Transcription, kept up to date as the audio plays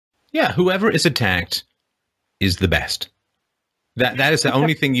Yeah, whoever is attacked is the best. That is the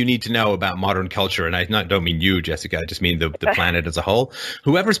only thing you need to know about modern culture. And don't mean you, Jessica. I just mean the planet as a whole.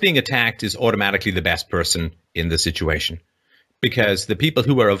 Whoever's being attacked is automatically the best person in the situation. Because the people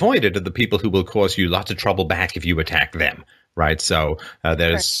who are avoided are the people who will cause you lots of trouble back if you attack them, right? So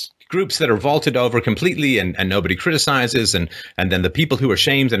there's groups that are vaulted over completely and nobody criticizes. And then the people who are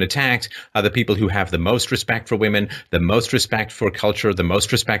shamed and attacked are the people who have the most respect for women, the most respect for culture, the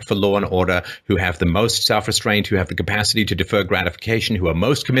most respect for law and order, who have the most self-restraint, who have the capacity to defer gratification, who are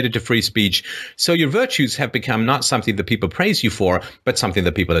most committed to free speech. So your virtues have become not something that people praise you for, but something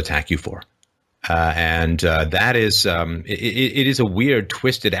that people attack you for. That is, it is a weird,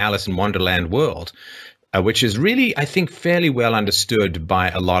 twisted Alice in Wonderland world, which is really, I think, fairly well understood by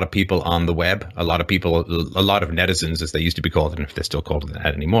a lot of people on the web, a lot of netizens, as they used to be called, and if they're still called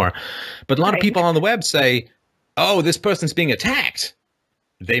that anymore. But a lot of people on the web say, oh, this person's being attacked.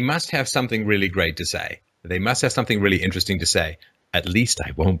 They must have something really great to say. They must have something really interesting to say. At least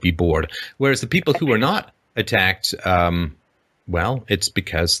I won't be bored. Whereas the people who are not attacked, well, it's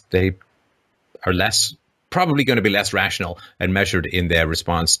because they are probably going to be less rational and measured in their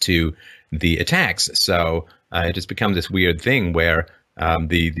response to the attacks. So it has become this weird thing where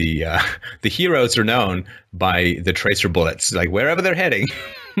the heroes are known by the tracer bullets, like wherever they're heading.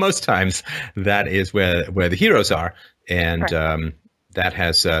 Most times that is where the heroes are, and that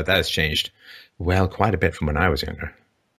has changed quite a bit from when I was younger.